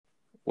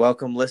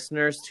Welcome,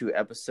 listeners, to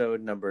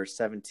episode number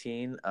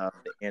 17 of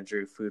the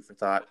Andrew Food for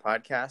Thought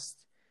podcast.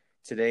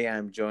 Today,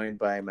 I'm joined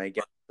by my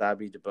guest,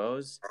 Sabi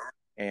DeBose,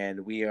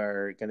 and we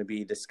are going to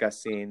be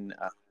discussing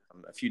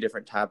a few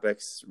different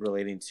topics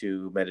relating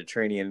to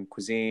Mediterranean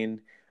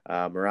cuisine,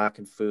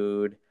 Moroccan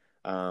food,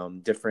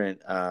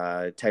 different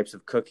types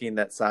of cooking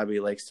that Sabi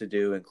likes to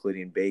do,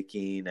 including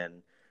baking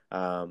and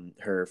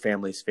her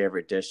family's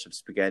favorite dish of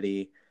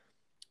spaghetti.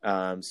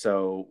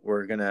 So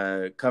we're going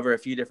to cover a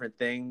few different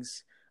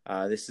things.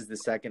 This is the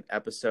second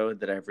episode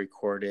that I've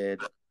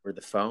recorded over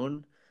the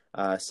phone.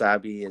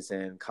 Sabi is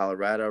in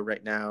Colorado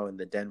right now in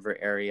the Denver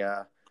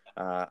area.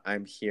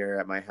 I'm here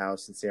at my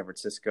house in San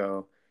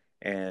Francisco.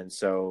 And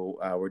so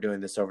we're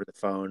doing this over the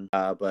phone,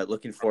 but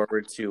looking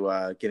forward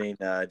to getting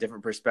a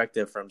different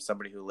perspective from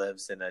somebody who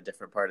lives in a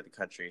different part of the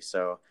country.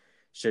 So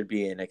should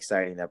be an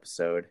exciting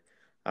episode.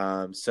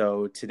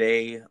 So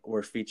today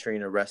we're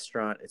featuring a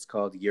restaurant. It's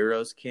called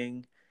Gyros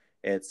King.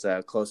 It's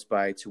close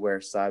by to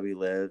where Sabi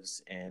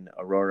lives in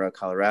Aurora,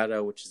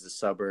 Colorado, which is a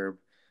suburb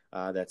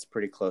that's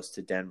pretty close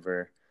to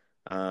Denver.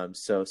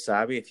 So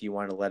Sabi, if you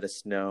want to let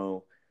us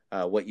know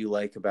what you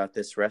like about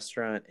this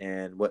restaurant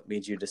and what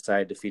made you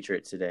decide to feature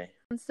it today.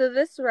 So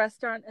this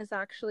restaurant is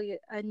actually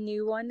a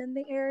new one in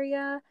the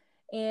area,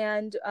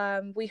 and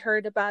we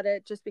heard about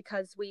it just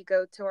because we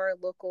go to our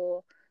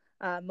local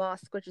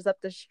mosque, which is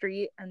up the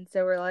street, and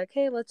so we're like,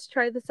 hey, let's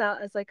try this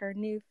out as like our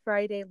new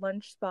Friday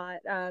lunch spot.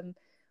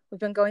 We've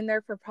been going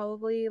there for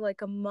probably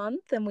like a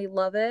month, and we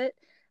love it,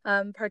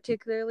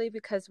 particularly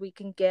because we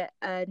can get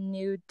a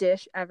new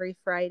dish every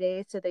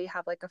Friday. So they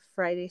have like a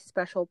Friday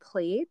special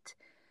plate.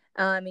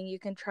 And you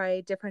can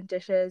try different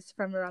dishes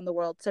from around the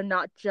world. So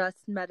not just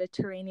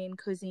Mediterranean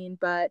cuisine,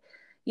 but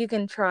you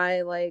can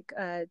try like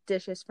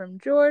dishes from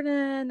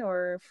Jordan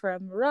or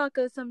from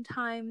Morocco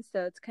sometimes.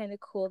 So it's kind of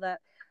cool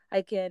that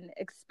I can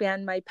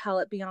expand my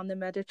palate beyond the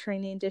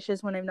Mediterranean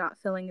dishes when I'm not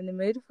feeling in the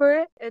mood for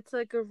it. It's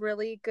like a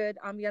really good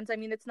ambiance. I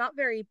mean, it's not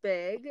very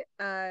big.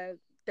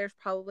 There's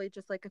probably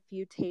just like a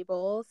few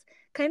tables.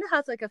 Kind of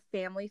has like a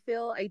family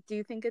feel. I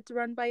do think it's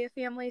run by a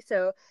family,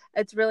 so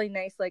it's really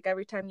nice. Like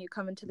every time you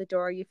come into the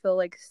door, you feel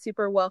like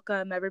super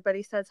welcome.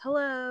 Everybody says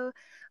hello.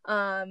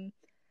 And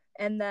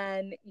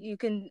then you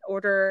can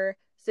order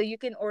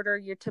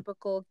your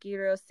typical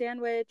gyro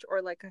sandwich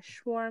or like a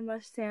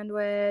shawarma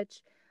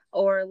sandwich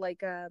or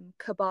like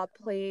kebab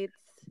plates.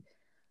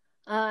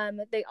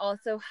 They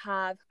also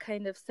have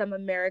kind of some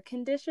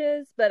American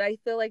dishes, but I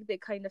feel like they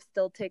kind of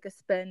still take a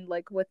spin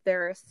like with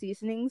their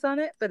seasonings on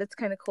it, but it's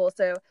kind of cool.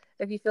 So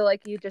if you feel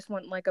like you just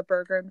want like a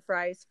burger and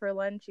fries for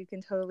lunch, you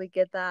can totally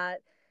get that.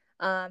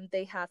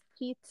 They have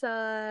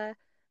pizza.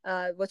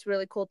 What's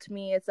really cool to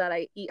me is that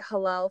I eat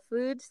halal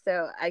food,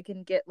 so I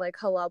can get like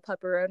halal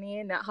pepperoni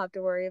and not have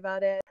to worry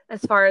about it.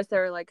 As far as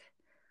their like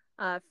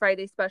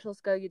Friday specials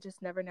go, you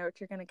just never know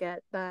what you're gonna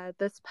get.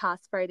 This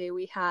past Friday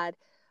we had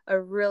a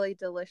really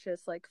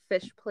delicious like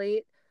fish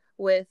plate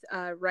with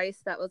rice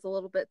that was a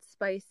little bit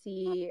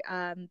spicy.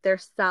 Their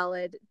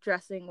salad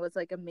dressing was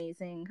like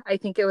amazing.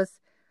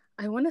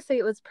 I want to say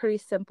it was pretty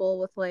simple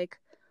with like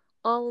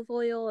olive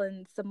oil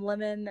and some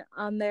lemon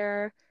on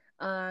there.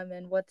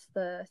 And what's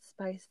the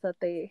spice that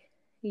they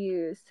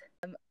use?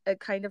 It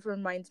kind of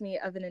reminds me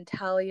of an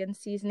Italian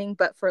seasoning,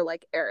 but for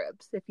like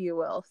Arabs, if you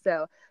will.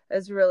 So it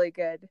was really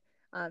good.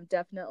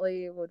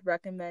 Definitely would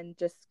recommend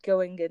just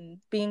going and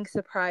being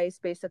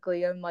surprised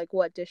basically on like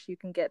what dish you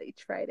can get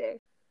each Friday.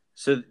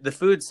 So the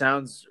food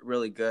sounds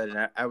really good.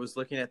 And I was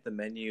looking at the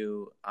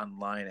menu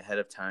online ahead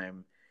of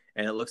time,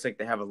 and it looks like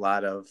they have a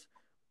lot of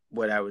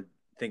what I would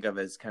think of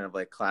as kind of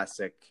like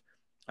classic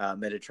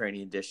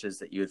Mediterranean dishes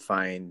that you would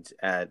find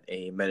at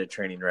a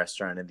Mediterranean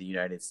restaurant in the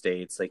United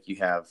States. Like you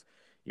have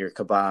your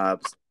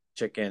kebabs,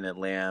 chicken and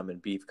lamb and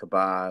beef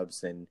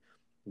kebabs, and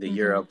the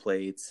Euro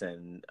plates,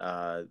 and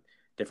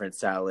different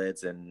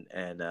salads, and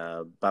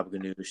baba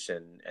ganoush,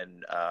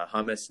 and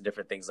hummus and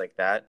different things like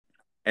that.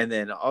 And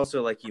then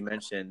also, like you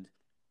mentioned,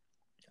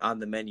 on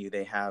the menu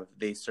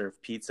they serve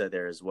pizza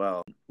there as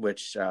well,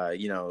 which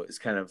is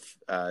kind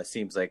of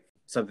seems like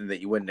something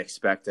that you wouldn't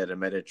expect at a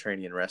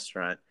Mediterranean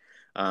restaurant.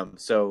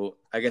 So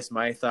I guess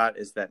my thought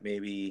is that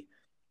maybe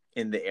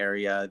in the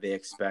area they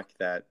expect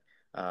that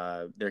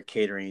they're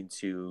catering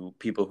to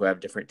people who have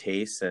different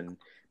tastes, and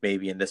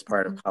maybe in this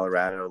part of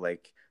Colorado,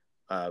 like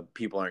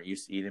people aren't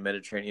used to eating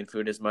Mediterranean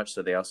food as much,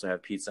 so they also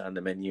have pizza on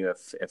the menu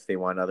if they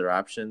want other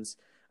options.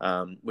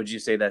 Would you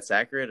say that's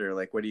accurate, or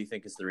like what do you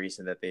think is the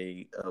reason that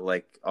they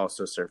like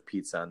also serve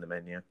pizza on the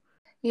menu?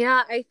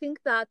 Yeah, I think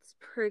that's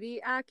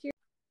pretty accurate.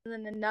 And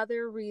then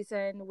another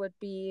reason would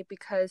be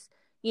because,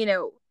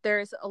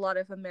 there's a lot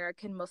of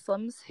American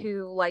Muslims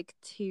who like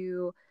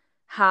to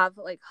have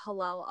like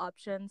halal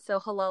options. So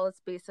halal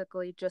is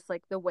basically just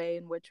like the way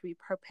in which we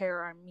prepare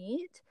our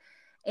meat.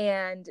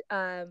 And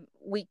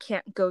we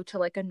can't go to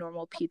like a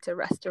normal pizza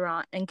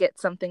restaurant and get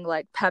something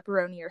like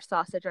pepperoni or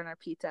sausage on our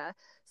pizza.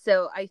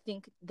 So I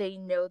think they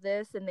know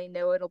this, and they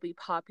know it'll be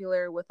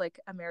popular with like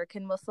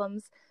American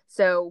Muslims.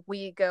 So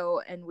we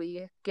go and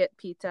we get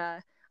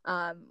pizza.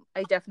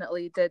 I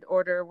definitely did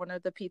order one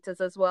of the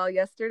pizzas as well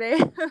yesterday.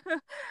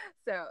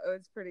 So it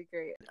was pretty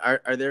great.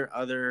 Are there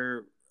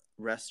other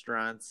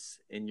restaurants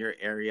in your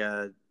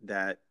area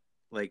that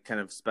like kind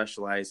of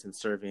specialize in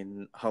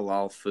serving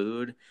halal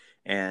food?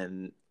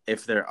 And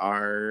if there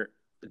are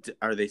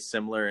they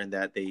similar in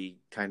that they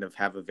kind of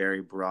have a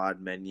very broad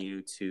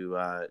menu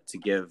to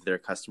give their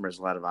customers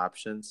a lot of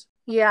options?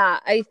 Yeah,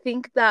 I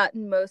think that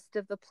most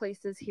of the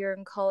places here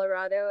in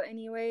Colorado,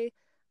 anyway,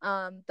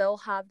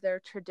 they'll have their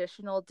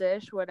traditional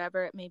dish,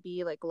 whatever it may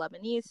be, like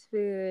Lebanese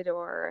food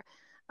or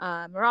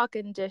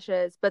Moroccan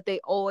dishes, but they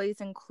always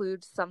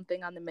include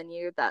something on the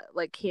menu that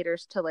like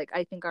caters to like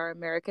I think our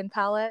American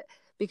palate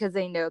because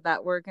they know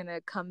that we're gonna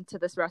come to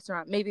this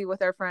restaurant maybe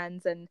with our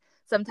friends and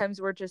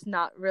sometimes we're just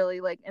not really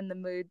like in the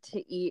mood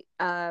to eat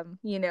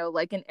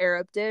like an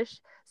Arab dish,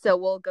 so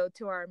we'll go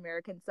to our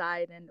American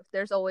side and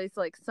there's always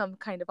like some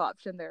kind of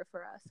option there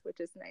for us,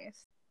 which is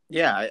nice.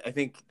 Yeah, I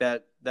think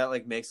that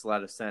like makes a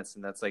lot of sense,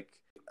 and that's like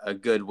a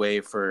good way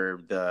for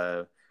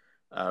the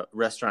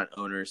restaurant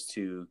owners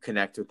to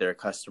connect with their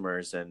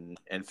customers and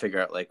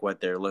figure out like what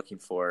they're looking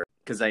for.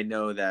 Because I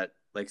know that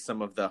like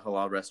some of the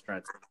halal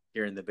restaurants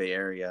here in the Bay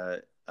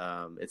Area,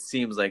 it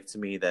seems like to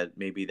me that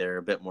maybe they're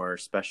a bit more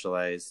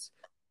specialized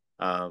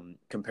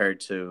compared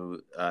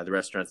to the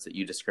restaurants that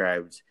you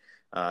described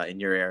in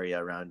your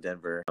area around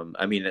Denver.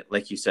 I mean,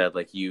 like you said,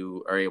 like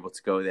you are able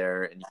to go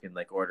there and you can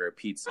like order a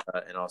pizza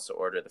and also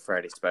order the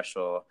Friday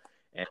special,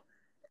 and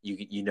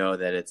you know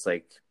that it's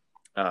like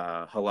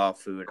halal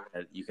food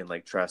that you can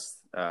like trust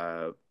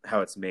how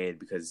it's made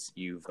because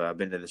you've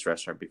been to this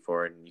restaurant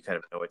before and you kind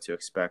of know what to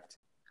expect.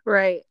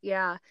 Right.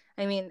 Yeah.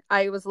 I mean,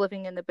 I was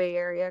living in the Bay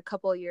Area a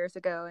couple of years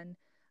ago, and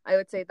I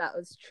would say that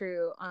was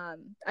true.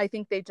 I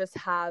think they just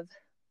have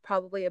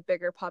probably a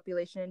bigger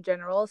population in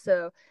general,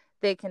 so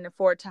they can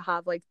afford to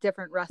have like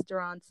different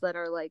restaurants that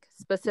are like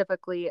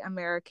specifically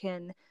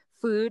American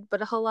food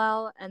but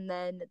halal, and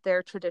then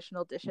their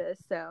traditional dishes.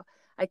 So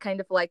I kind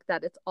of like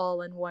that it's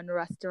all in one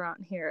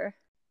restaurant here.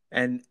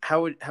 And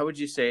how would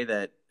you say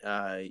that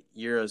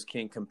Euros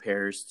King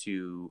compares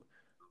to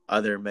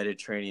other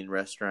Mediterranean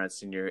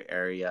restaurants in your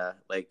area,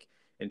 like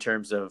in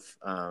terms of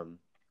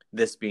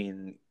this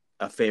being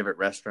a favorite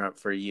restaurant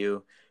for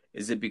you?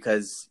 Is it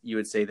because you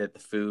would say that the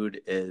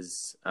food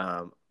is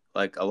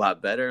like a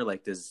lot better?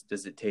 Like, does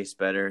it taste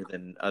better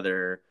than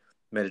other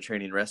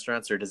Mediterranean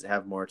restaurants, or does it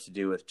have more to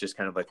do with just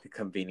kind of like the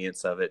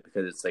convenience of it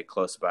because it's like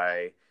close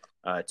by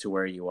to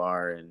where you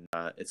are, and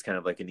it's kind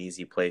of like an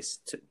easy place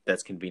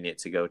that's convenient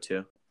to go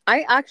to?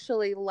 I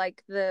actually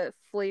like the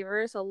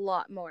flavors a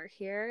lot more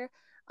here.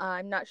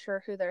 I'm not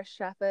sure who their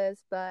chef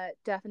is, but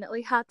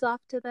definitely hats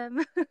off to them.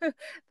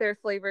 Their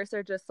flavors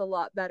are just a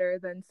lot better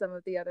than some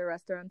of the other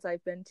restaurants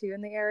I've been to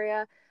in the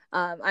area.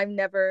 I'm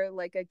never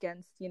like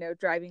against,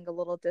 driving a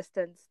little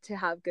distance to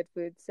have good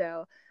food.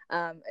 So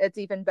it's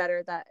even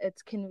better that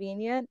it's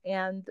convenient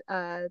and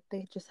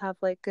they just have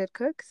like good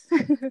cooks.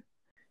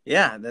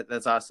 Yeah,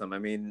 that's awesome. I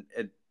mean,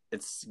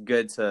 it's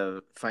good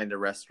to find a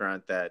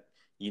restaurant that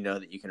you know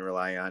that you can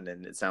rely on,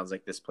 and it sounds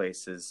like this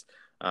place is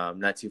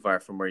not too far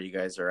from where you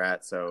guys are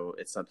at, so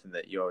it's something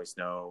that you always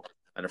know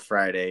on a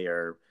Friday,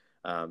 or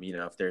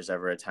if there's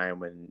ever a time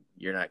when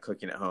you're not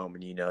cooking at home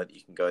and you know that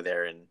you can go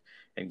there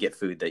and get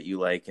food that you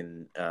like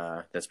and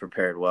that's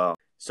prepared well.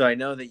 So I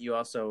know that you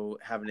also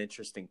have an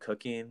interest in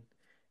cooking,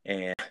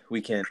 and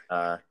we can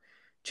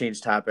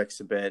change topics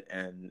a bit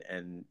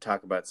and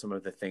talk about some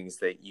of the things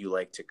that you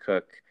like to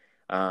cook.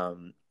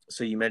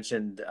 So you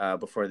mentioned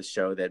before the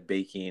show that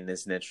baking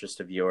is an interest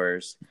of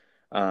yours.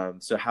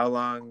 So how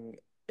long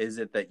is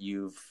it that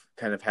you've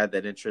kind of had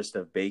that interest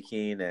of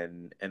baking,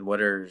 and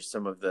what are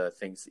some of the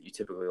things that you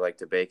typically like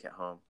to bake at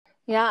home?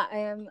 Yeah,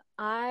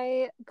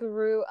 I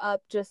grew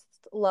up just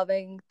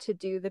loving to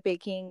do the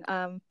baking.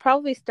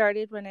 Probably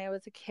started when I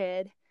was a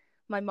kid.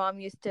 My mom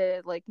used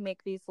to like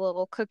make these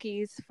little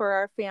cookies for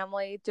our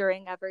family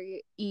during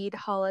every Eid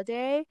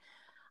holiday.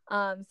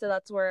 So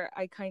that's where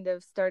I kind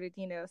of started,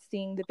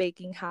 seeing the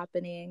baking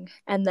happening.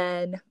 And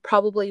then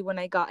probably when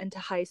I got into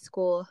high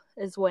school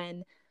is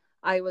when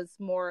I was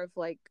more of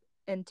like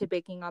into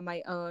baking on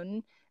my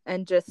own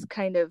and just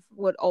kind of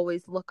would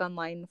always look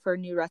online for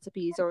new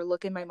recipes or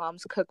look in my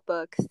mom's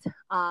cookbooks.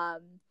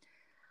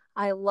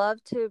 I love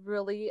to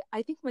really,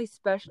 I think I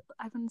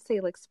wouldn't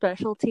say like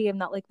specialty. I'm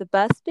not like the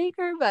best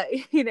baker, but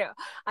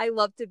I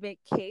love to make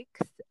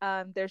cakes.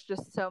 There's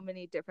just so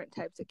many different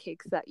types of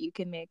cakes that you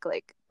can make.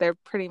 Like they're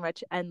pretty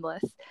much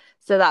endless.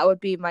 So that would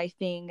be my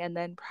thing. And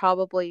then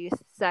probably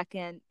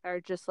second are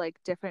just like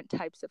different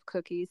types of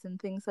cookies and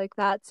things like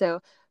that.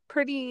 So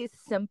pretty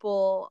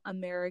simple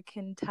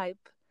American type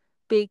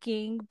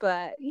baking,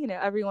 but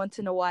every once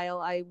in a while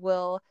I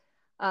will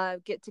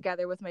get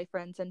together with my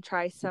friends and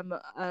try some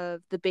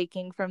of the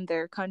baking from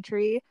their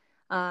country.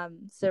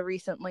 So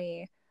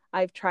recently,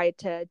 I've tried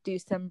to do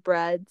some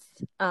breads.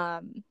 It's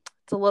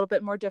a little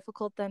bit more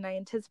difficult than I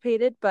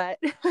anticipated, but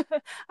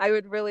I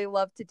would really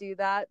love to do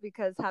that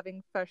because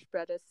having fresh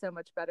bread is so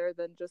much better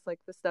than just like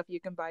the stuff you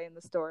can buy in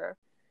the store.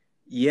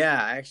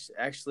 Yeah,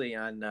 actually,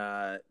 on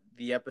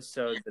the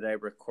episode that I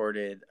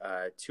recorded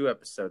 2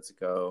 episodes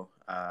ago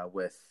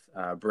with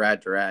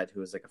Brad Durad, who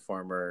was like a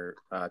former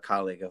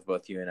colleague of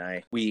both you and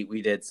I.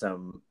 We did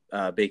some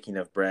baking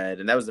of bread,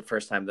 and that was the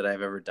first time that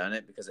I've ever done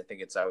it, because I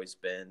think it's always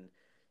been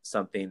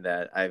something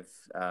that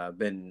I've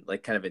been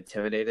like kind of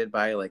intimidated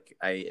by. Like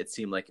it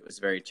seemed like it was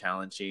very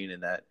challenging,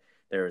 and that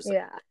there was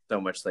like, so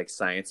much like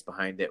science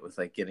behind it with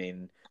like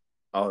getting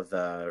all of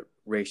the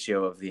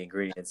ratio of the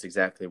ingredients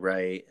exactly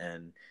right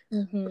and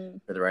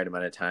for the right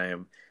amount of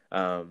time.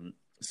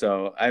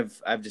 So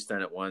I've just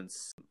done it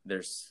once.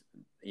 There's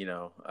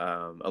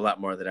a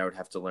lot more that I would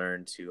have to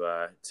learn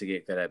to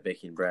get good at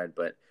baking bread,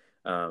 but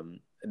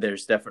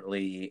there's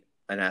definitely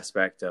an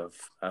aspect of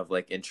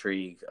like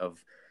intrigue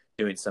of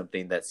doing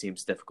something that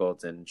seems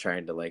difficult and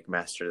trying to like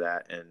master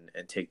that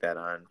and take that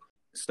on.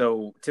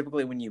 So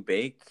typically when you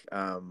bake,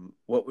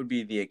 what would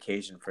be the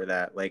occasion for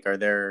that? Like, are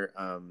there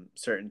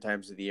certain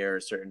times of the year or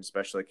certain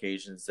special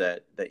occasions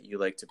that you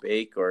like to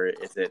bake, or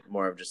is it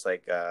more of just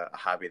like a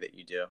hobby that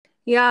you do?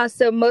 Yeah,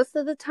 so most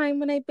of the time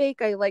when I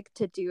bake, I like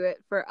to do it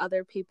for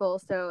other people.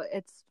 So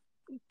it's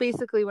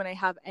basically when I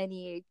have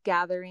any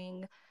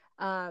gathering,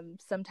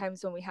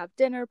 sometimes when we have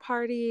dinner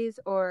parties,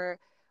 or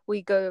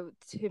we go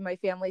to my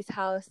family's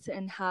house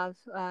and have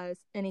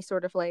any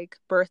sort of like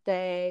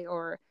birthday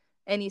or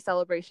any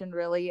celebration,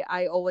 really.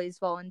 I always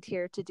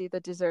volunteer to do the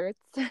desserts.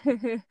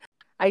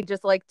 I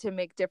just like to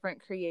make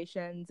different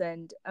creations,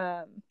 and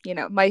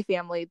my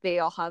family, they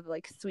all have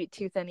like sweet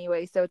tooth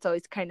anyway, so it's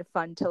always kind of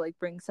fun to like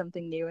bring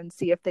something new and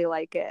see if they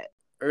like it.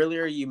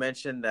 Earlier you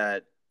mentioned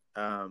that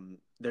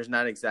there's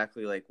not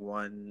exactly like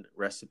one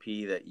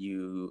recipe that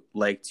you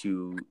like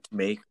to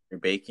make or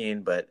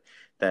baking, but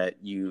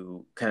that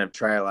you kind of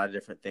try a lot of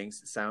different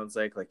things. It sounds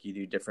like you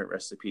do different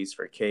recipes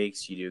for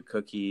cakes, you do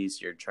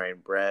cookies, you're trying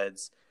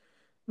breads.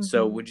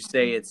 So would you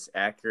say it's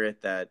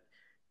accurate that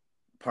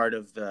part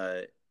of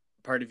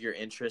your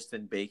interest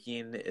in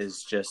baking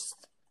is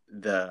just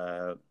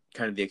the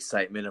kind of the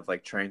excitement of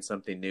like trying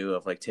something new,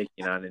 of like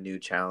taking on a new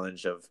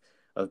challenge of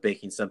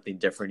baking something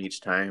different each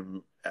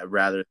time,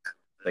 rather than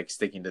like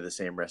sticking to the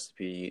same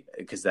recipe,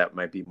 because that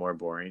might be more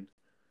boring?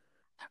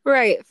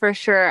 Right, for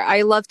sure.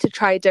 I love to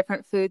try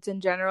different foods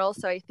in general,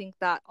 so I think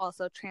that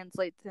also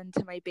translates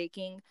into my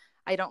baking.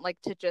 I don't like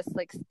to just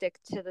like stick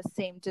to the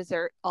same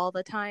dessert all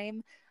the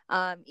time.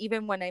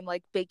 Even when I'm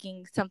like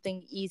baking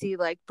something easy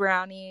like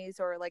brownies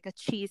or like a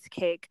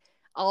cheesecake,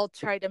 I'll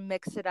try to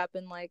mix it up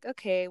and like,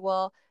 okay,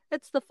 well,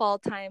 it's the fall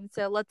time,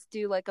 so let's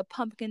do like a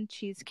pumpkin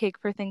cheesecake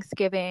for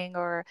Thanksgiving,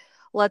 or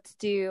let's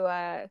do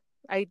I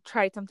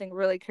tried something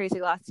really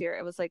crazy last year.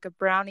 It was like a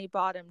brownie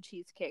bottom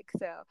cheesecake.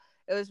 So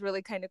it was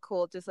really kind of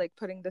cool, just like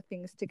putting the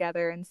things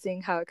together and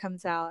seeing how it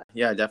comes out.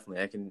 Yeah,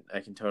 definitely. I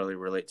can totally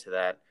relate to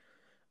that.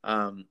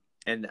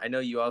 And I know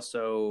you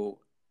also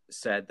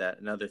said that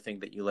another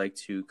thing that you like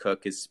to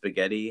cook is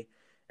spaghetti,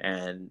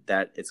 and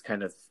that it's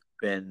kind of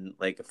been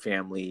like a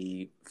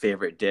family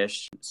favorite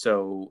dish.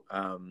 So,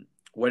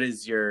 what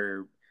is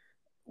your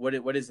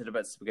what is it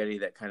about spaghetti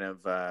that kind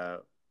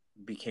of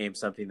became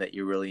something that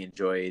you really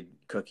enjoyed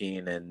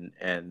cooking,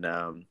 and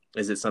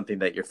is it something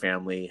that your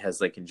family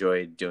has like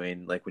enjoyed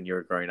doing like when you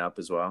were growing up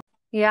as well?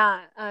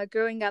 Yeah,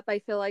 growing up, I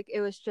feel like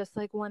it was just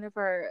like one of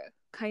our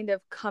kind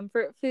of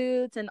comfort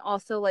foods, and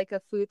also like a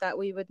food that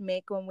we would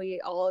make when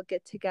we all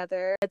get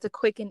together. It's a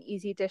quick and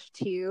easy dish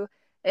too.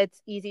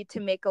 It's easy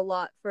to make a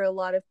lot for a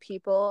lot of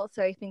people.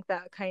 So I think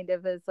that kind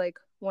of is like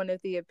one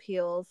of the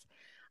appeals.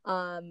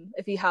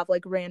 If you have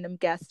like random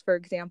guests, for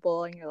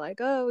example, and you're like,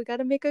 oh, we got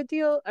to make a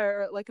deal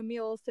or like a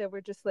meal. So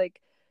we're just like,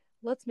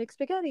 let's make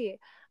spaghetti.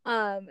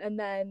 And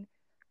then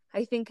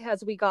I think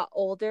as we got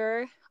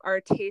older, our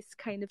tastes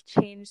kind of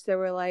changed. So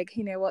we're like,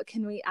 what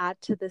can we add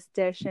to this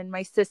dish? And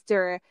my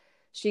sister,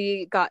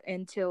 she got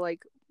into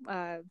like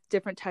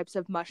different types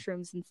of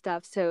mushrooms and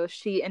stuff. So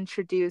she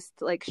introduced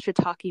like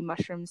shiitake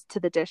mushrooms to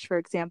the dish, for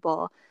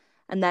example.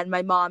 And then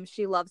my mom,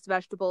 she loves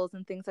vegetables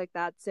and things like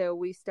that. So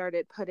we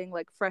started putting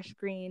like fresh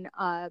green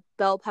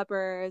bell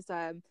peppers.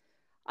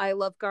 I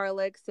love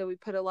garlic, so we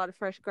put a lot of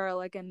fresh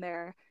garlic in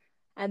there.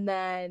 And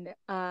then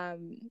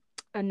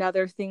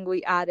another thing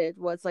we added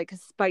was like a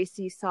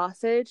spicy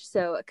sausage.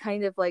 So it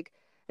kind of like,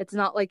 it's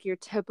not like your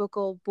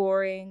typical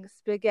boring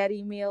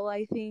spaghetti meal.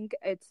 I think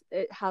it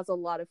has a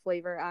lot of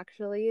flavor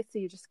actually. So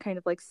you just kind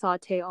of like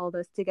saute all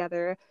this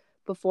together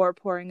before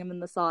pouring them in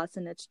the sauce,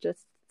 and it's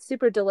just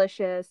super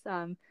delicious.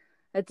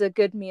 It's a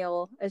good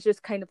meal. It's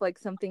just kind of like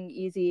something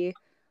easy.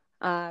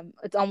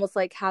 It's almost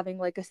like having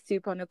like a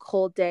soup on a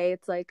cold day.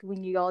 It's like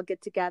when you all get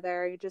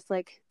together, you're just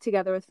like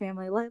together with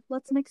family.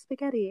 Let's make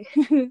spaghetti.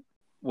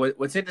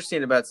 What's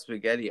interesting about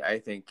spaghetti, I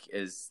think,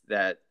 is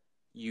that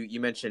you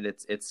mentioned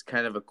it's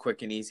kind of a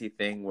quick and easy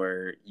thing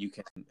where you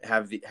can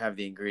have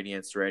the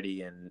ingredients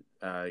ready, and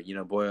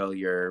boil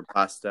your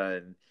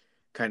pasta and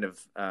kind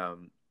of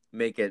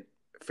make it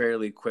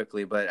fairly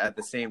quickly. But at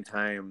the same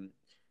time,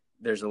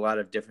 there's a lot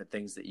of different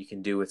things that you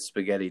can do with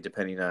spaghetti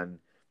depending on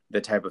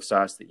the type of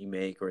sauce that you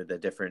make or the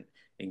different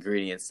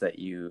ingredients that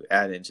you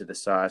add into the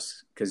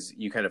sauce. Because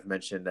you kind of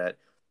mentioned that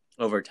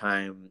over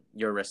time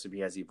your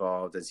recipe has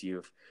evolved as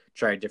you've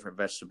tried different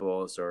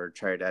vegetables or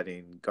tried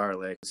adding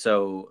garlic.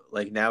 So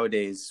like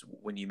nowadays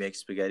when you make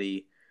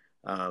spaghetti,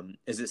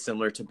 is it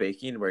similar to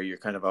baking where you're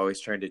kind of always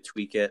trying to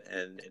tweak it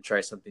and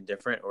try something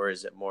different, or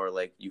is it more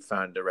like you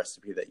found a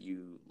recipe that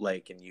you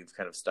like and you've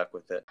kind of stuck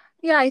with it?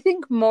 Yeah, I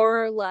think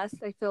more or less,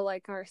 I feel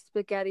like our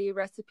spaghetti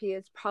recipe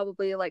is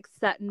probably like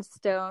set in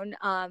stone.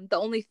 The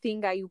only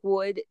thing I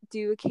would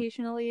do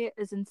occasionally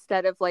is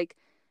instead of like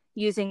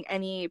using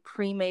any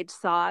pre-made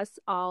sauce,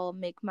 I'll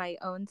make my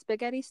own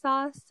spaghetti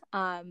sauce.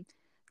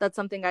 That's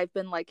something I've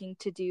been liking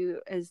to do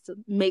is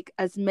make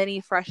as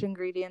many fresh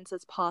ingredients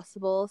as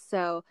possible.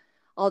 So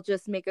I'll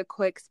just make a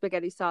quick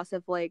spaghetti sauce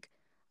of like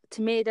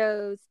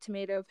tomatoes,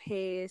 tomato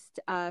paste,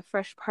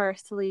 fresh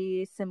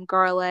parsley, some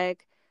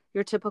garlic,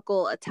 your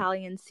typical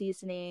Italian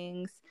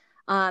seasonings,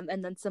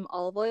 and then some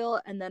olive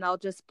oil. And then I'll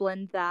just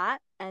blend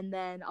that. And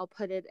then I'll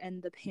put it in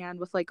the pan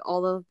with like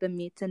all of the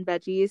meats and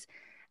veggies.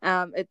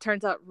 It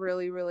turns out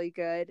really, really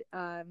good.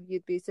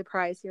 You'd be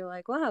surprised. You're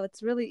like, wow,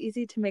 it's really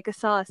easy to make a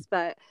sauce,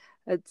 but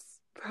it's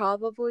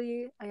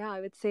probably, yeah,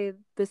 I would say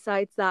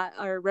besides that,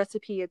 our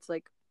recipe, it's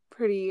like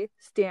pretty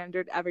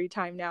standard every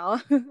time now.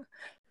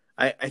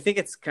 I think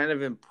it's kind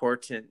of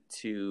important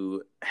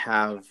to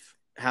have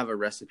a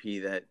recipe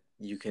that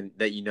you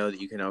know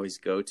that you can always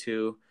go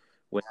to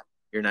when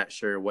you're not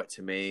sure what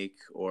to make,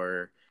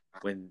 or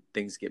when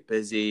things get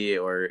busy,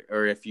 or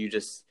if you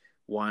just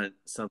want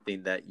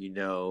something that you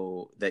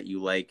know that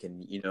you like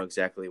and you know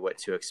exactly what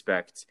to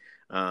expect.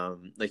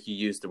 Like you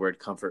used the word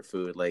comfort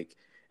food. Like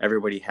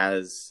everybody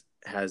has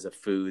a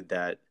food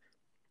that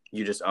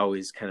you just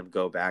always kind of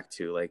go back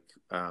to, like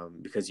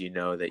because you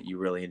know that you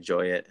really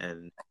enjoy it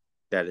and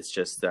that it's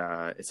just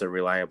it's a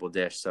reliable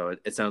dish. So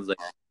it sounds like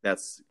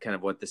that's kind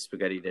of what the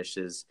spaghetti dish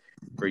is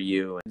for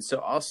you. And so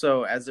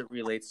also as it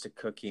relates to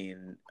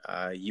cooking,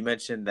 you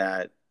mentioned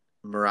that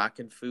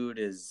Moroccan food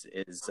is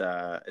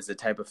a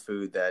type of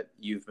food that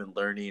you've been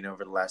learning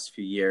over the last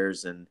few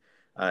years, and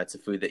it's a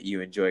food that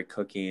you enjoy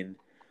cooking.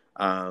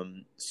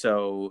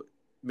 So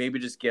maybe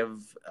just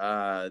give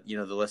the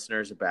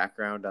listeners a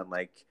background on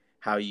like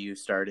how you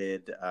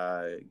started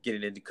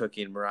getting into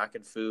cooking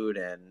Moroccan food,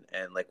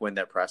 and like when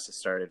that process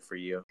started for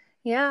you.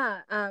 Yeah,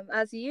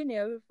 as you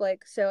know,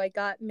 like, so I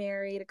got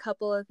married a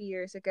couple of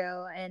years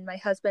ago, and my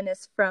husband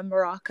is from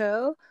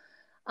Morocco.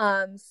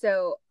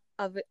 So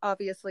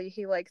obviously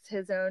he likes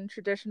his own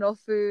traditional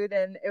food,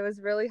 and it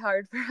was really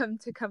hard for him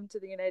to come to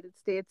the United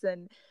States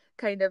and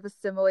kind of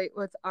assimilate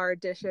with our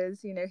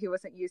dishes. You know, he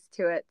wasn't used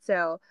to it.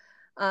 So,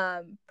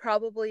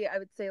 probably I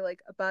would say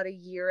like about a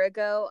year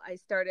ago, I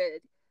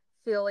started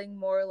feeling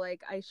more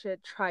like I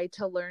should try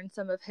to learn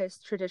some of his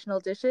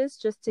traditional dishes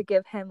just to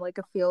give him like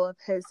a feel of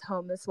his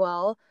home as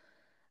well.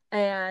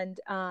 And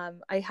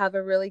I have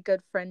a really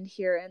good friend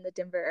here in the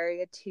Denver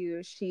area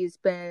too. She's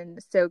been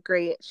so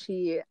great.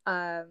 She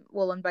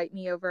will invite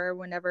me over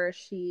whenever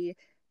she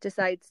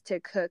decides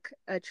to cook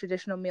a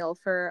traditional meal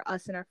for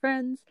us and our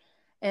friends.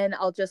 And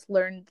I'll just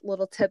learn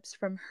little tips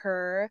from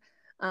her.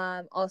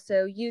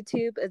 Also,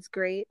 YouTube is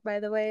great, by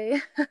the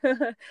way.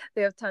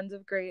 They have tons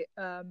of great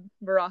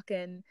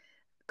Moroccan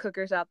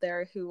cookers out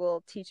there who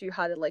will teach you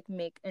how to like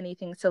make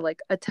anything. So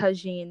like a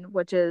tagine,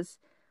 which is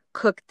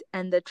cooked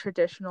in the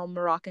traditional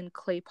Moroccan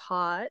clay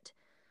pot.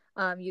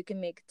 You can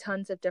make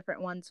tons of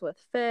different ones with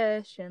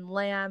fish and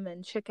lamb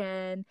and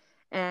chicken,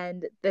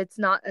 and it's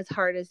not as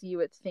hard as you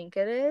would think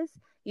it is.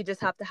 You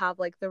just have to have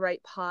like the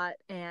right pot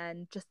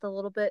and just a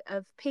little bit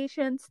of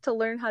patience to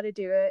learn how to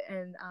do it.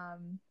 And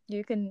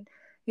you can,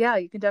 yeah,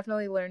 you can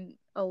definitely learn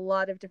a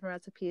lot of different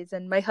recipes.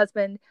 And my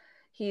husband,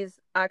 he's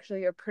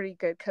actually a pretty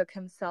good cook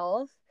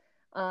himself.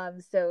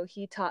 So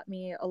he taught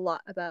me a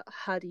lot about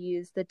how to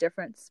use the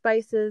different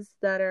spices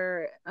that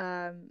are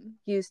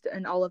used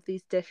in all of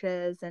these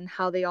dishes and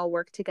how they all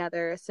work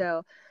together.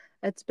 So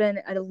it's been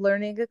a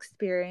learning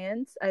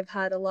experience. I've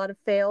had a lot of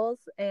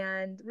fails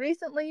and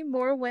recently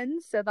more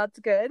wins, so that's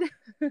good.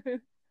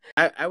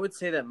 I would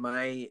say that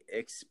my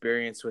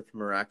experience with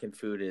Moroccan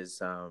food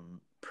is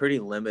pretty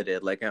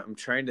limited. Like I'm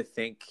trying to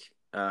think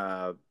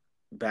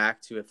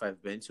back to if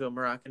I've been to a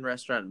Moroccan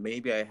restaurant.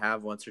 Maybe I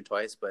have once or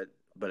twice, but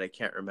I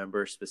can't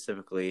remember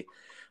specifically.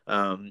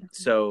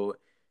 So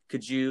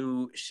could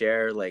you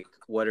share like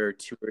what are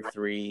two or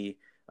three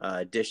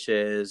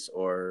dishes,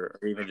 or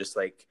even just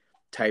like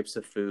types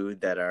of food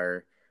that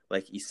are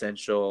like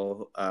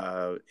essential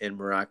in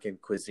Moroccan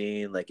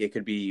cuisine? Like it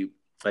could be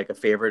like a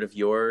favorite of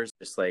yours,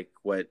 just like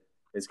what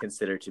is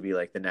considered to be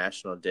like the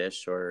national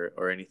dish,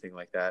 or anything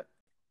like that.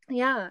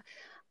 Yeah.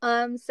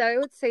 So I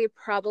would say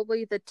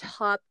probably the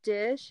top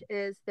dish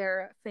is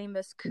their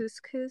famous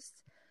couscous.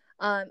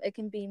 It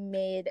can be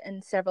made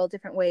in several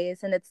different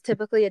ways, and it's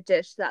typically a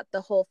dish that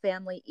the whole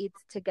family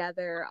eats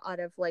together out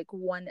of like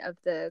one of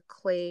the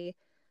clay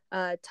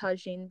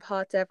tagine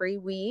pots every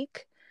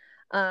week.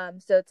 So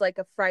it's like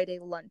a Friday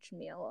lunch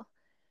meal,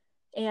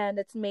 and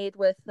it's made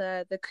with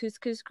the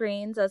couscous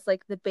grains as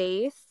like the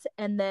base,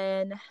 and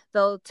then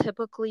they'll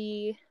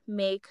typically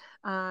make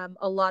a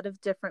lot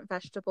of different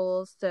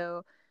vegetables.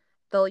 So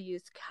they'll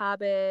use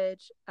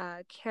cabbage,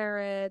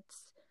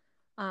 carrots,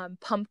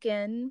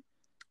 pumpkin,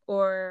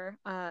 or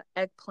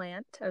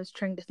eggplant. I was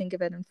trying to think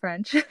of it in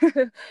French.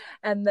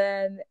 And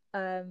then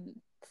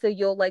so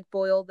you'll like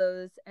boil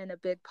those in a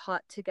big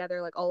pot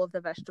together, like all of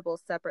the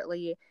vegetables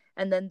separately,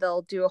 and then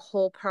they'll do a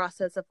whole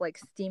process of like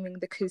steaming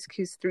the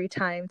couscous 3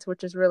 times,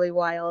 which is really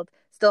wild.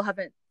 Still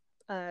haven't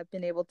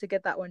been able to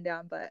get that one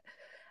down, but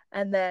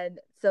and then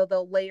so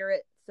they'll layer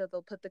it. So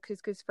they'll put the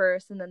couscous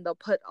first, and then they'll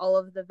put all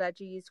of the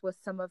veggies with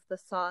some of the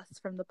sauce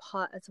from the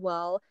pot as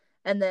well.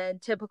 And then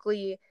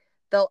typically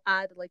they'll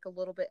add like a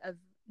little bit of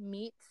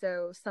meat,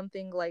 so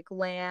something like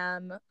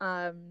lamb.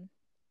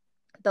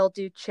 They'll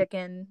do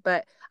chicken,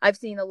 but I've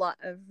seen a lot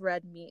of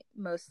red meat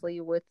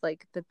mostly with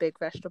like the big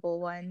vegetable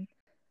one.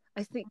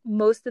 I think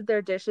most of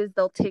their dishes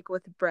they'll take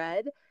with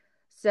bread.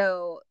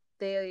 So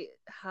they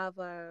have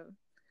a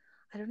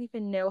I don't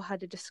even know how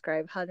to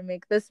describe how to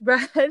make this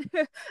bread,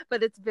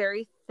 but it's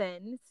very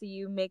thin. So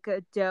you make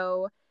a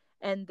dough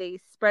and they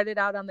spread it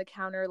out on the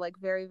counter like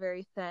very,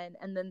 very thin.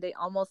 And then they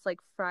almost like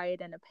fry it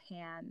in a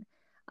pan.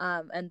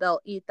 And they'll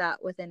eat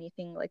that with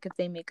anything, like if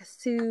they make a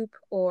soup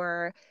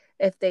or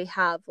if they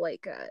have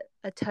like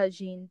a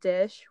tagine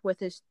dish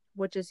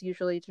which is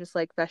usually just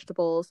like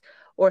vegetables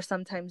or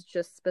sometimes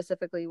just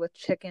specifically with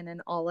chicken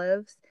and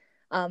olives.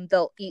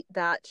 They'll eat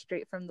that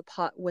straight from the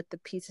pot with the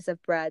pieces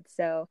of bread.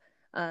 So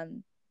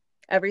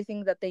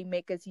everything that they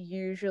make is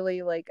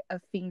usually like a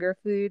finger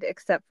food,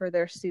 except for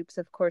their soups.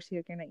 Of course,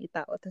 you're gonna eat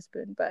that with a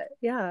spoon. But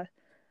yeah,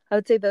 I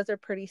would say those are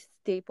pretty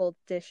staple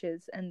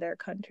dishes in their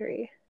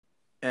country.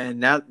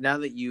 And now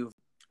that you've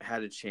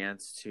had a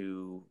chance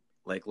to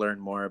like learn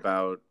more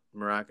about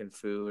Moroccan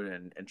food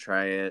and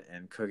try it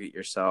and cook it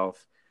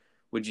yourself,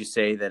 would you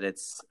say that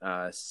it's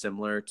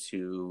similar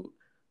to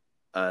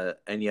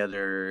any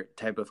other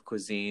type of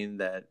cuisine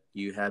that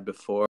you had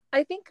before?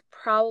 I think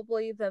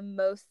probably the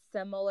most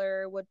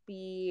similar would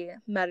be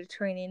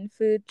Mediterranean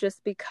food,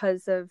 just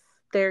because of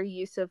their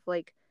use of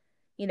like,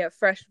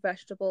 fresh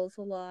vegetables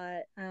a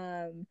lot.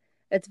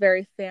 It's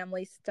very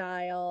family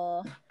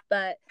style,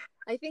 but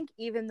I think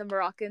even the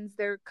Moroccans,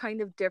 they're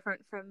kind of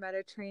different from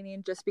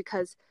Mediterranean just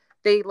because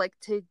they like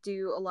to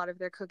do a lot of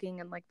their cooking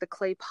in like the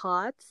clay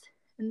pots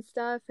and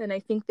stuff. And I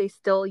think they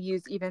still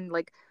use even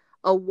like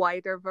a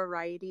wider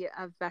variety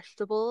of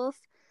vegetables.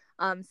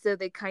 So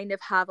they kind of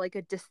have like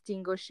a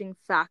distinguishing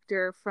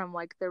factor from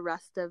like the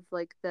rest of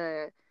like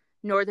the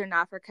Northern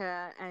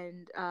Africa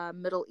and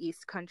Middle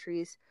East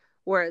countries,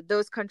 where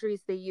those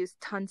countries they use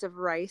tons of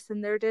rice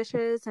in their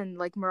dishes, and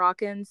like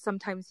Moroccans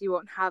sometimes you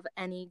won't have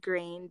any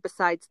grain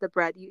besides the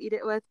bread you eat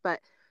it with, but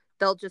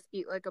they'll just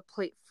eat like a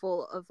plate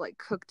full of like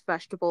cooked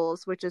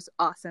vegetables, which is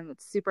awesome.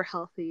 It's super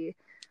healthy.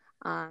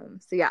 So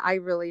yeah, I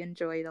really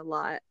enjoy it a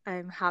lot.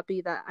 I'm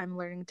happy that I'm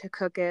learning to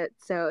cook it,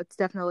 so it's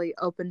definitely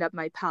opened up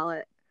my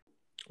palate.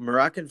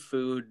 Moroccan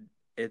food,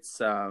 it's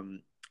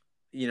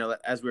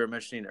as we were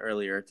mentioning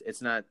earlier,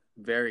 it's not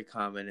very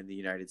common in the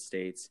United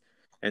States.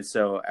 And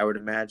so I would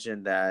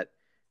imagine that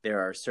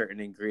there are certain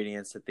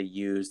ingredients that they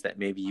use that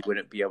maybe you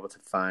wouldn't be able to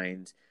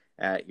find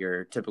at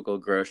your typical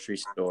grocery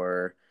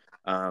store.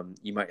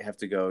 You might have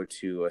to go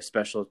to a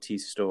specialty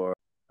store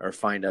or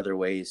find other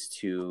ways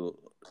to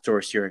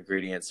source your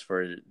ingredients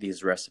for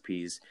these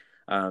recipes.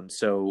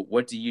 So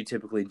what do you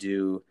typically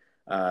do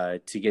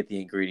to get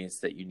the ingredients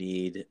that you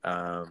need?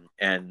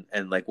 And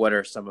like, what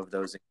are some of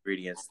those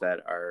ingredients that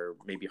are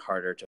maybe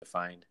harder to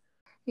find?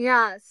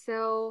 Yeah,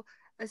 so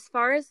as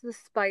far as the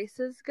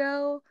spices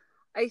go,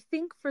 I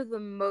think for the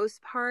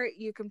most part,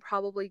 you can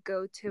probably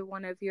go to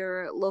one of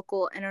your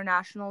local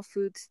international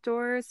food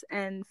stores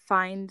and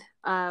find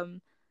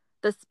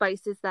the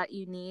spices that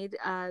you need.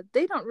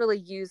 They don't really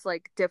use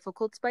like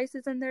difficult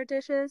spices in their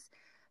dishes,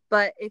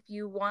 but if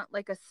you want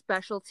like a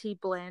specialty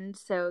blend,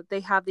 so they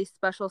have these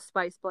special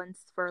spice blends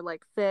for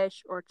like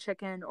fish or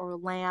chicken or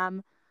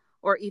lamb,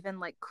 or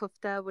even like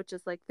kufta, which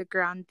is like the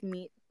ground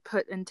meat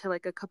put into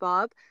like a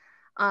kebab.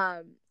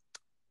 um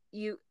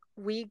you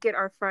We get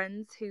our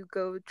friends who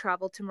go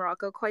travel to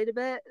Morocco quite a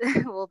bit.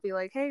 We'll be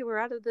like, hey, we're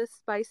out of this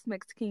spice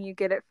mix, can you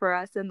get it for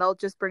us? And they'll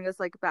just bring us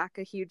like back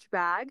a huge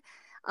bag.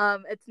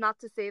 It's not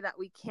to say that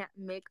we can't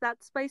make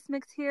that spice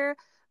mix here,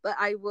 but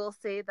I will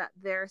say that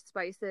their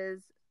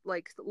spices,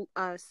 like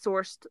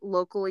sourced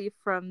locally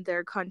from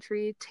their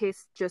country,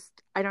 taste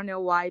just, I don't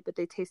know why, but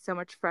they taste so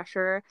much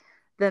fresher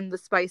than the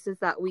spices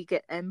that we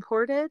get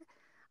imported.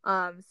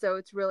 So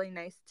it's really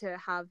nice to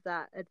have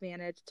that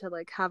advantage to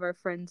like have our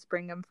friends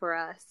bring them for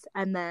us.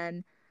 And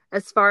then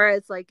as far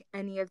as like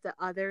any of the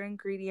other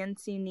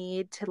ingredients you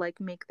need to like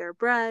make their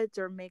breads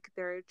or make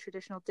their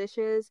traditional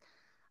dishes,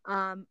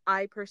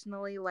 I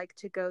personally like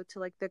to go to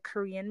like the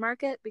Korean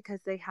market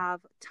because they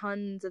have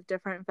tons of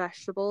different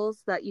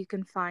vegetables that you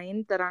can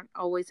find that aren't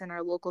always in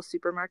our local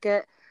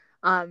supermarket.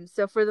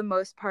 So for the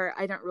most part,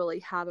 I don't really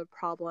have a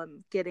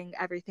problem getting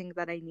everything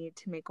that I need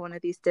to make one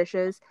of these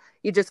dishes.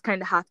 You just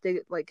kind of have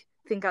to like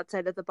think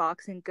outside of the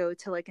box and go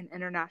to like an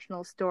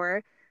international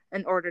store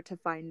in order to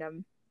find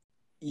them.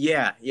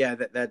 Yeah,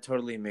 that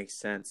totally makes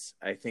sense.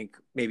 I think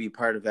maybe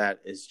part of that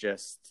is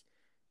just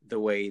the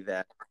way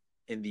that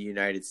in the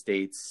United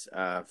States,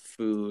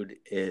 food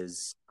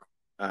is,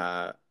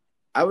 I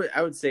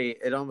would say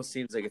it almost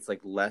seems like it's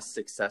like less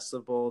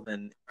accessible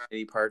than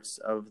many parts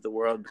of the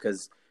world,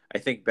 because I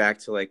think back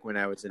to like when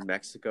I was in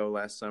Mexico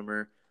last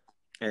summer,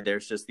 and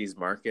there's just these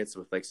markets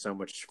with like so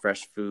much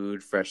fresh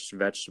food, fresh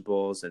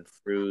vegetables and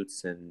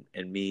fruits and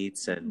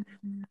meats, and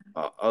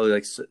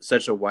like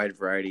such a wide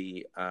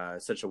variety,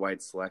 such a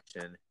wide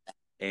selection.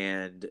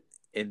 And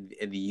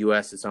in the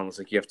US, it's almost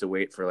like you have to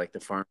wait for like the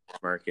farm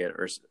market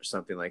or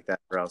something like that,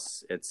 or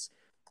else it's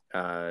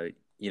uh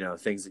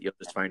things that you'll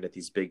just find at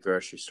these big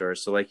grocery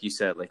stores. So like you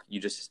said, like you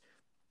just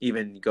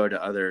even go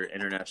to other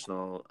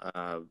international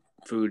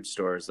food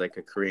stores like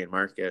a Korean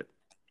market,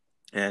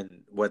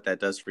 and what that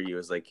does for you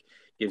is like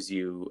gives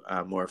you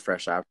more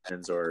fresh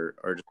options, or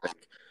just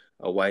like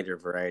a wider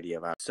variety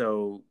of options.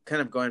 So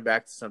kind of going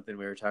back to something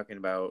we were talking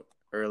about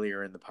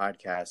earlier in the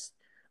podcast,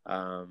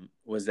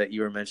 was that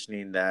you were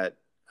mentioning that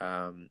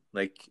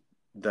like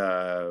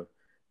the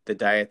the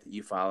diet that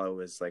you follow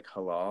is like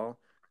halal.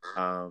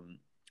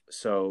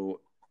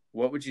 So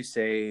what would you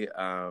say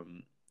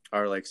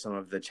are like some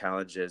of the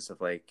challenges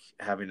of like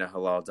having a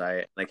halal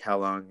diet? Like how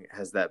long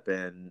has that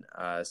been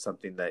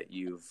something that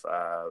you've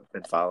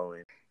been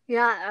following?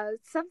 Yeah,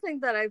 it's something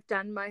that I've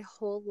done my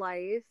whole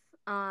life.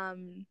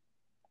 And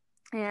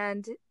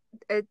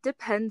it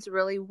depends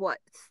really what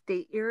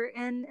state you're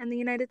in the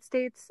United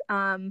States.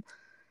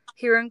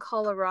 Here in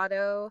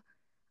Colorado,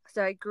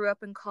 so I grew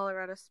up in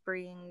Colorado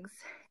Springs,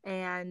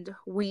 and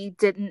we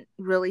didn't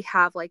really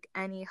have like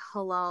any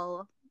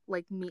halal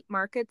like meat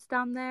markets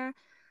down there.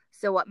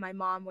 So what my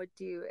mom would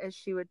do is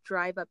she would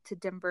drive up to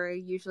Denver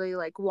usually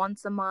like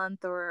once a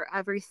month or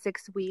every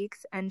 6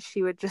 weeks, and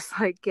she would just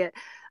like get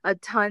a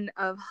ton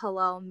of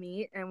halal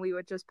meat, and we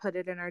would just put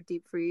it in our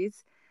deep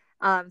freeze,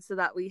 so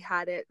that we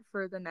had it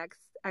for the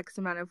next X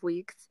amount of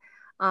weeks.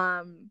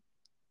 Um,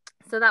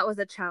 so that was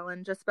a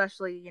challenge,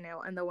 especially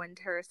in the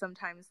winter.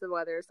 Sometimes the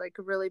weather is like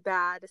really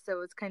bad,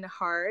 so it's kind of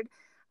hard.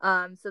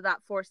 So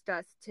that forced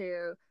us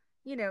to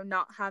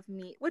not have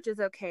meat, which is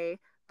okay,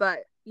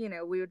 but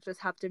we would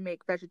just have to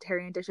make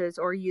vegetarian dishes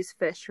or use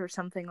fish or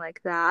something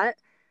like that.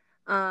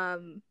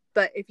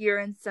 But if you're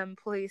in some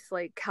place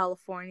like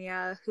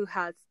California who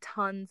has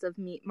tons of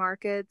meat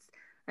markets,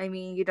 I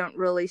mean, you don't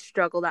really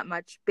struggle that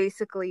much.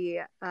 Basically,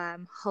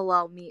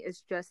 halal meat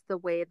is just the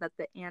way that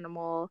the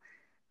animal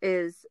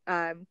is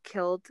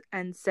killed,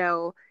 and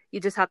so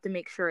you just have to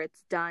make sure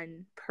it's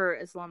done per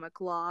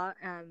Islamic law.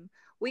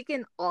 We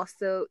can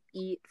also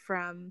eat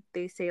from,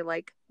 they say,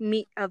 like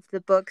meat of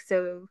the book,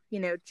 so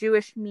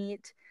Jewish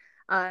meat.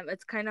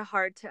 It's kind of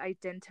hard to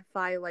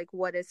identify like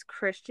what is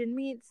Christian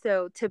meat,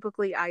 so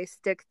typically I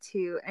stick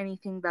to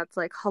anything that's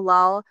like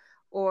halal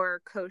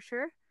or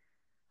kosher.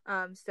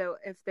 So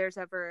if there's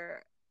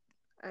ever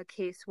a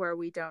case where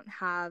we don't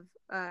have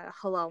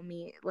halal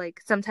meat, like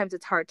sometimes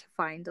it's hard to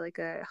find like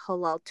a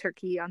halal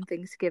turkey on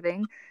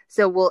Thanksgiving,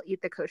 so we'll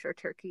eat the kosher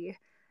turkey,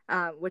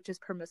 which is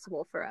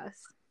permissible for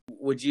us.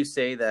 Would you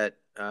say that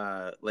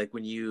like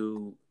when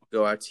you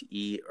go out to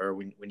eat, or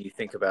when you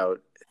think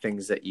about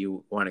things that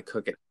you want to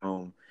cook at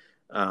home,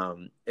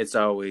 it's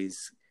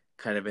always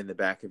kind of in the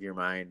back of your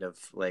mind of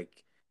like,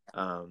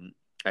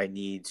 I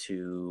need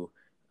to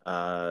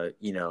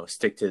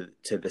stick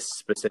to this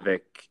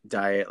specific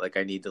diet, like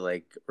I need to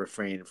like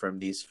refrain from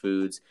these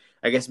foods?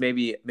 I guess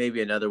maybe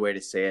another way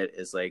to say it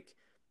is like,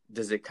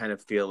 does it kind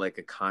of feel like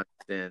a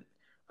constant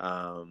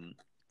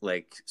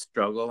like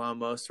struggle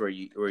almost, where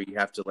you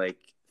have to like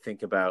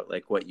think about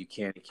like what you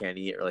can and can't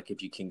eat, or like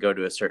if you can go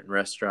to a certain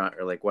restaurant,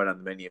 or like what on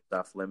the menu is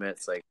off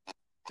limits? Like,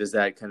 does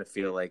that kind of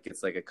feel like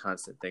it's like a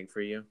constant thing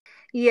for you?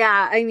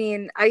 Yeah, I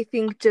mean, I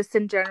think just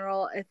in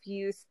general, if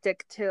you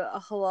stick to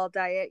a halal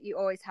diet, you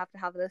always have to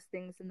have those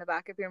things in the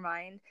back of your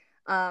mind.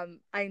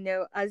 I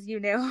know, as you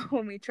know,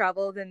 when we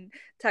traveled in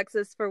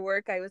Texas for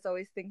work, I was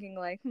always thinking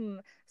like,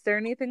 is there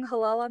anything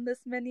halal on this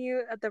menu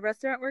at the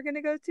restaurant we're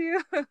gonna go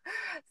to?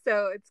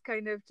 So it's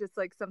kind of just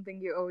like something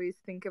you always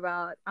think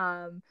about.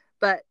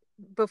 But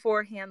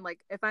beforehand, like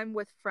if I'm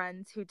with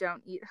friends who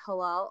don't eat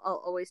halal,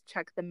 I'll always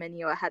check the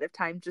menu ahead of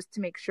time just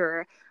to make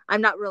sure.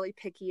 I'm not really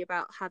picky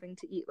about having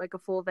to eat like a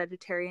full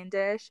vegetarian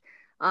dish.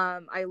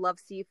 I love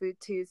seafood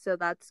too, so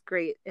that's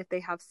great. If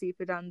they have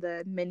seafood on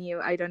the menu,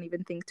 I don't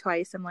even think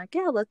twice. I'm like,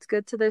 yeah, let's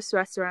go to this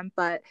restaurant.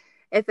 But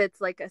if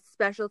it's like a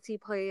specialty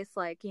place,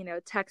 like,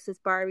 Texas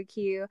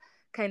barbecue,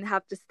 kind of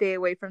have to stay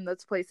away from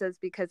those places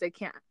because I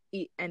can't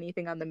eat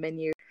anything on the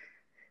menu.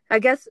 I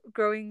guess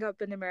growing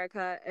up in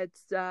America,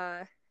 it's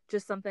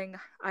just something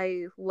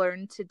I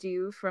learned to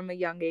do from a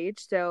young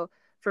age. So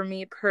for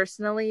me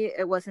personally,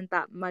 it wasn't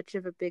that much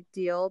of a big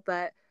deal.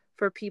 But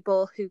for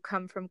people who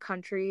come from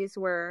countries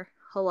where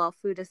halal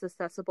food is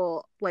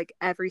accessible, like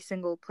every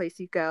single place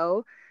you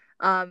go,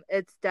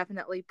 it's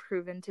definitely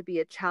proven to be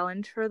a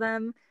challenge for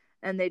them.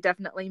 And they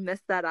definitely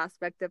miss that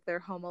aspect of their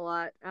home a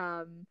lot.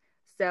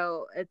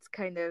 So it's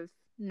kind of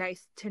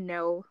nice to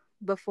know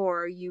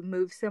before you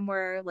move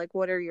somewhere, like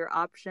what are your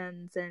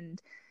options,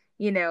 and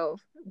you know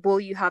will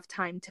you have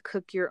time to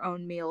cook your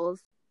own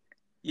meals.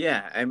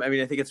 Yeah, I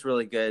think it's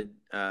really good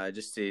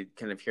just to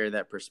kind of hear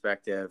that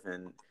perspective.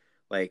 And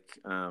like,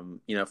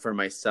 for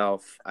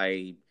myself,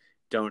 I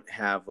don't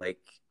have like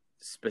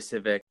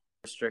specific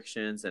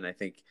restrictions, and I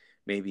think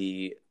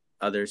maybe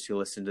others who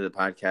listen to the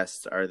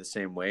podcast are the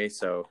same way.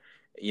 So,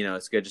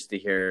 it's good just to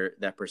hear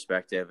that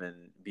perspective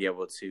and be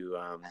able to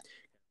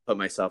put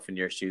myself in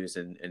your shoes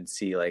and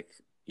see like,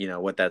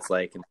 what that's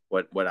like and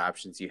what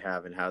options you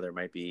have and how there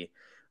might be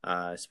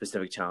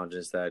specific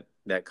challenges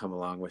that come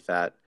along with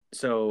that.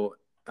 So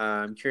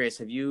I'm curious,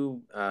 have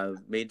you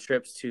made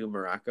trips to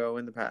Morocco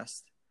in the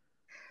past?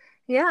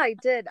 Yeah, I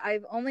did.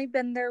 I've only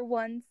been there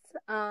once,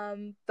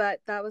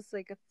 but that was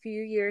like a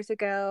few years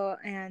ago,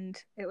 and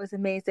it was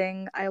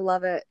amazing. I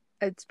love it.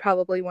 It's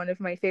probably one of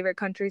my favorite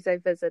countries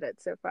I've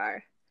visited so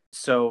far.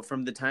 So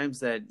from the times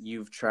that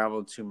you've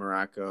traveled to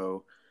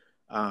Morocco,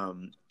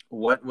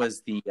 what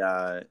was the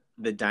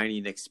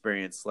dining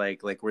experience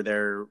like? Like, were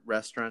there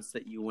restaurants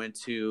that you went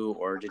to,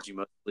 or did you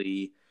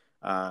mostly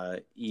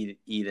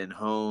eat in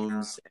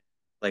homes?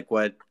 Like,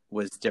 what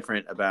was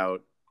different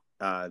about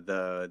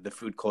the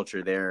food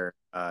culture there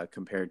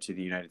compared to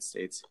the United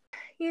States?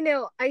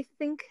 I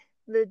think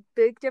the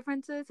big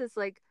differences is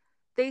like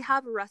they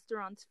have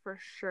restaurants for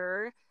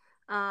sure,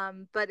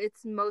 but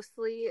it's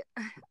mostly,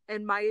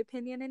 in my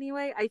opinion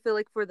anyway, I feel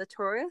like for the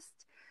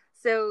tourist.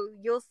 So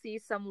you'll see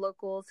some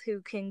locals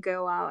who can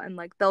go out and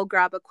like they'll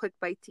grab a quick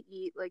bite to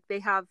eat. Like they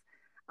have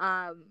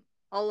um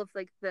all of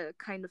like the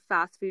kind of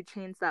fast food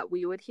chains that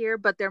we would hear,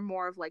 but they're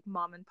more of like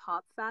mom and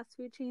pop fast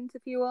food chains,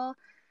 if you will.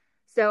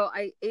 So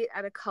I ate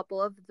at a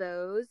couple of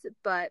those,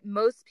 but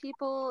most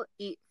people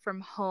eat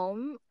from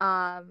home.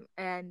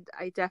 And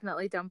I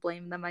definitely don't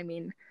blame them. I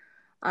mean,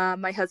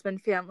 my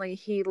husband family,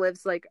 he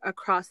lives like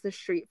across the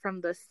street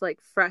from this like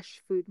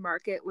fresh food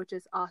market, which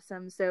is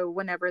awesome. So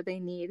whenever they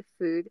need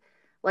food,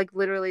 like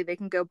literally they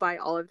can go buy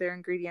all of their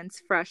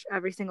ingredients fresh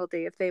every single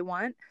day if they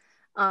want.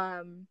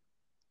 Um,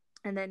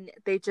 and then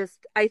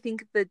I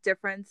think the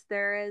difference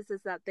there is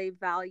that they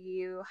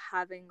value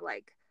having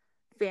like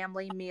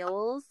family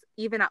meals.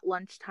 Even at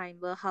lunchtime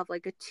they'll have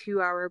like a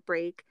 2 hour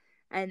break,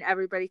 and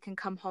everybody can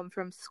come home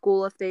from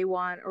school if they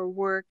want or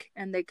work,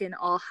 and they can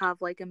all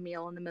have like a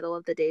meal in the middle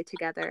of the day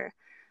together.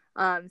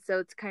 So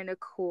it's kind of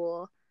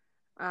cool.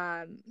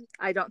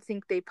 I don't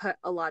think they put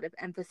a lot of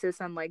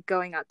emphasis on like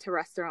going out to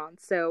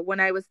restaurants. So when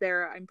I was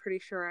there, I'm pretty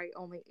sure I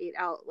only ate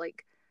out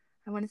like,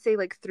 I want to say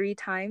like 3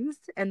 times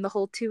in the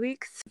whole 2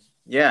 weeks.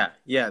 Yeah,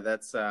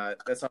 that's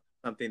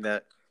something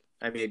that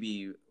I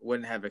maybe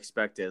wouldn't have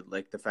expected,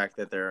 like the fact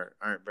that there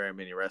aren't very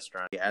many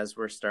restaurants. As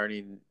we're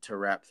starting to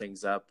wrap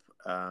things up,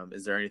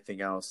 is there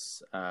anything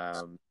else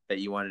that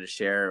you wanted to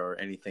share, or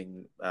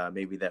anything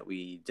maybe that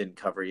we didn't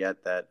cover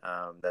yet that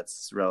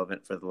that's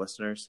relevant for the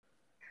listeners?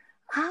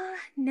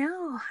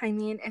 No. I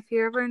mean, if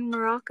you're ever in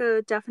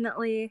Morocco,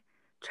 definitely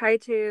try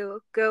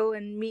to go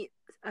and meet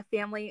a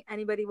family.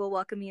 Anybody will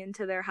welcome you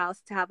into their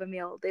house to have a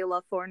meal. They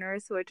love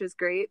foreigners, which is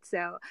great.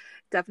 So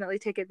definitely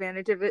take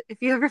advantage of it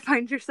if you ever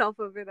find yourself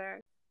over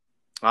there.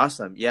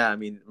 Awesome. Yeah, I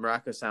mean,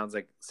 Morocco sounds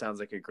like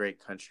a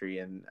great country,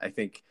 and I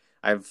think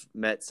I've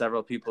met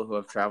several people who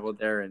have traveled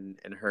there and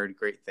heard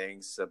great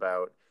things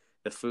about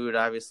the food,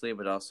 obviously,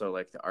 but also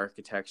like the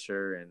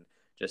architecture and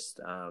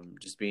just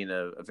being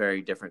a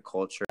very different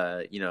culture.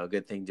 A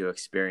good thing to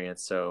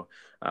experience. So,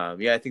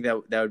 yeah, I think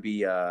that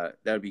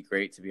would be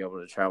great to be able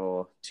to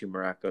travel to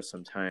Morocco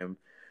sometime.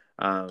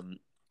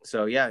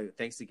 So yeah,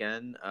 thanks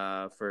again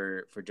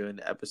for doing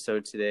the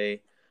episode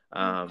today.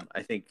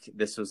 I think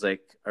this was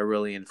like a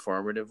really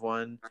informative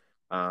one.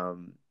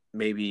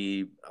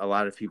 Maybe a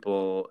lot of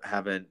people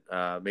haven't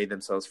made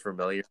themselves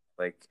familiar with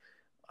like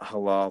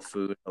halal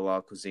food,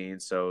 halal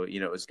cuisine. So,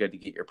 it was good to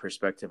get your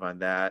perspective on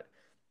that.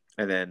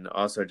 And then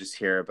also just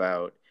hear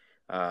about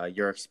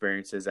your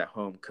experiences at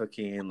home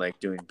cooking, like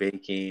doing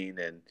baking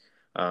and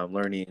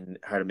learning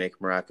how to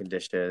make Moroccan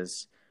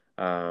dishes.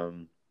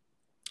 And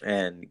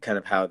kind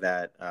of how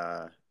that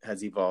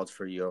has evolved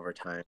for you over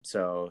time.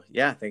 So,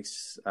 yeah,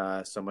 thanks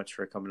so much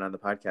for coming on the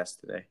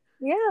podcast today.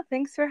 Yeah,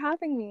 thanks for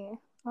having me.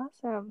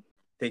 Awesome.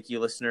 Thank you,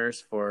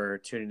 listeners, for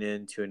tuning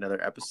in to another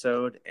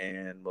episode,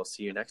 and we'll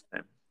see you next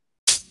time.